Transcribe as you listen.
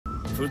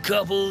For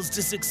couples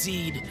to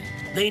succeed,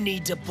 they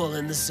need to pull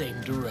in the same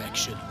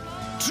direction.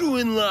 True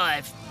in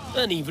life,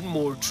 and even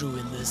more true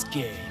in this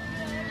game.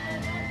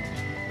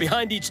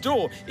 Behind each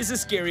door is a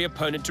scary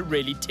opponent to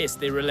really test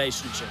their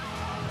relationship.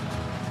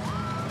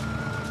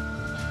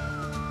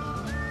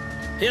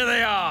 Here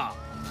they are.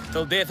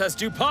 Till death us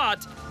do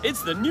part,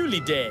 it's the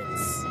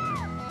Newlydeads.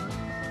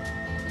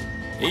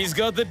 He's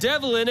got the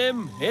devil in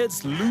him.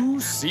 It's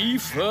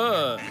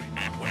Lucifer.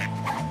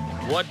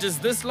 What does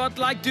this lot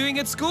like doing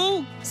at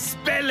school?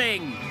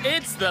 Spelling.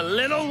 It's the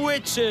Little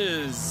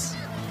Witches.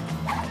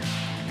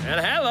 And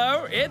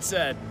hello, it's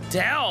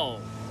Adele.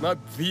 Not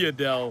the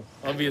Adele,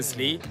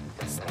 obviously.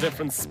 It's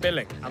different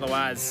spelling.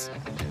 Otherwise,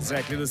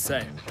 exactly the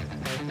same.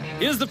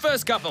 Here's the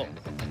first couple.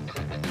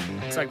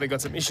 Looks like they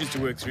got some issues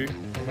to work through.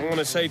 I don't want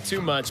to say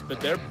too much, but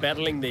they're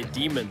battling their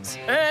demons.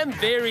 And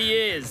there he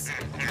is.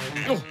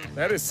 Oh,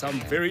 that is some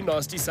very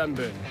nasty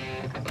sunburn.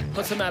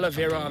 Put some aloe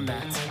vera on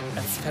that.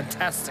 That's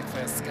fantastic for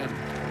your skin.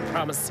 I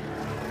promise you.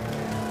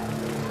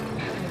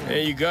 There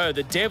you go.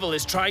 The devil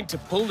is trying to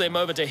pull them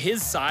over to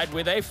his side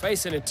where they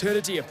face an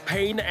eternity of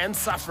pain and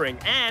suffering.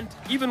 And,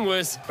 even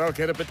worse, they'll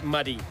get a bit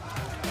muddy.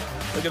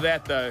 Look at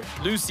that, though.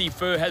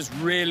 Lucifer has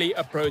really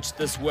approached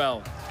this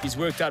well. He's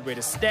worked out where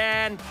to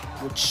stand,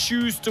 what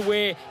shoes to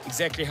wear,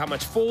 exactly how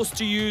much force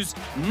to use.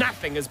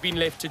 Nothing has been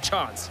left to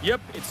chance.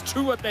 Yep, it's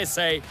true what they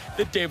say.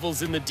 The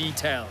devil's in the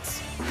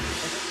details.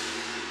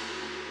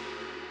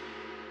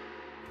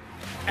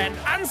 And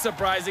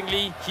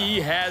unsurprisingly, he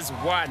has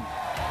won.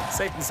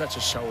 Satan's such a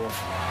show-off.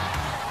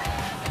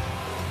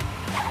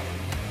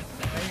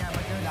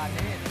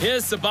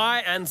 Here's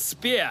Sabai and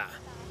Spear.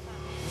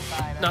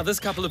 Now, this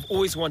couple have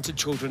always wanted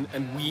children,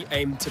 and we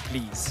aim to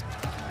please.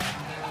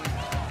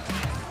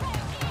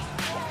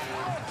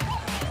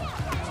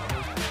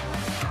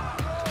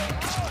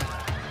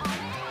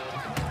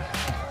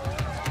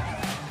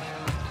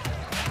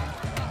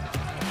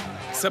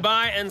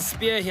 Sabai and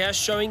Spear here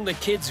showing the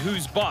kids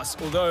who's boss,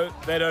 although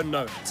they don't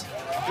know it.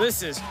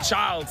 This is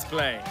child's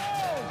play.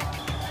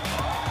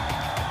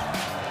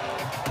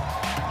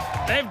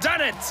 They've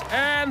done it,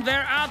 and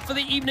they're out for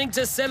the evening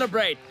to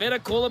celebrate. Better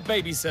call a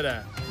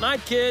babysitter.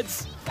 Night,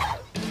 kids.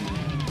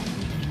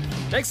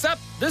 Next up,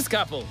 this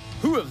couple.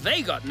 Who have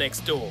they got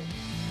next door?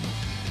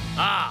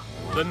 Ah,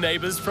 the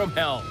neighbors from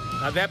hell.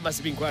 Now that must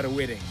have been quite a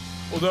wedding.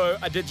 Although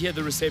I did hear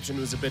the reception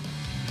was a bit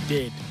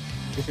dead.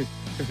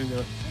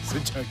 No, it's a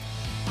joke.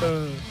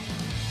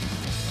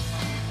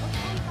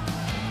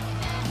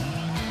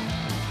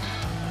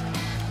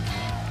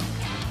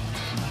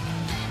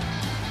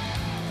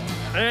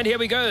 And here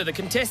we go. The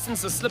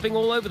contestants are slipping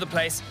all over the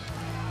place.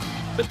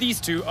 But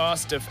these two are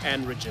stiff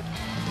and rigid.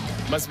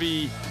 Must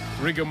be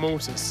rigor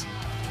mortis.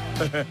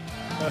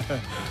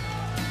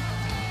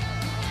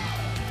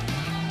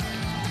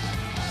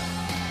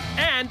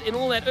 And in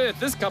all that earth,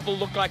 this couple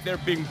look like they're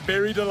being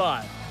buried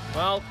alive.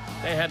 Well,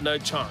 they had no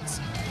chance.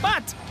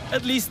 But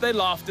at least they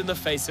laughed in the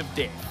face of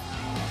death.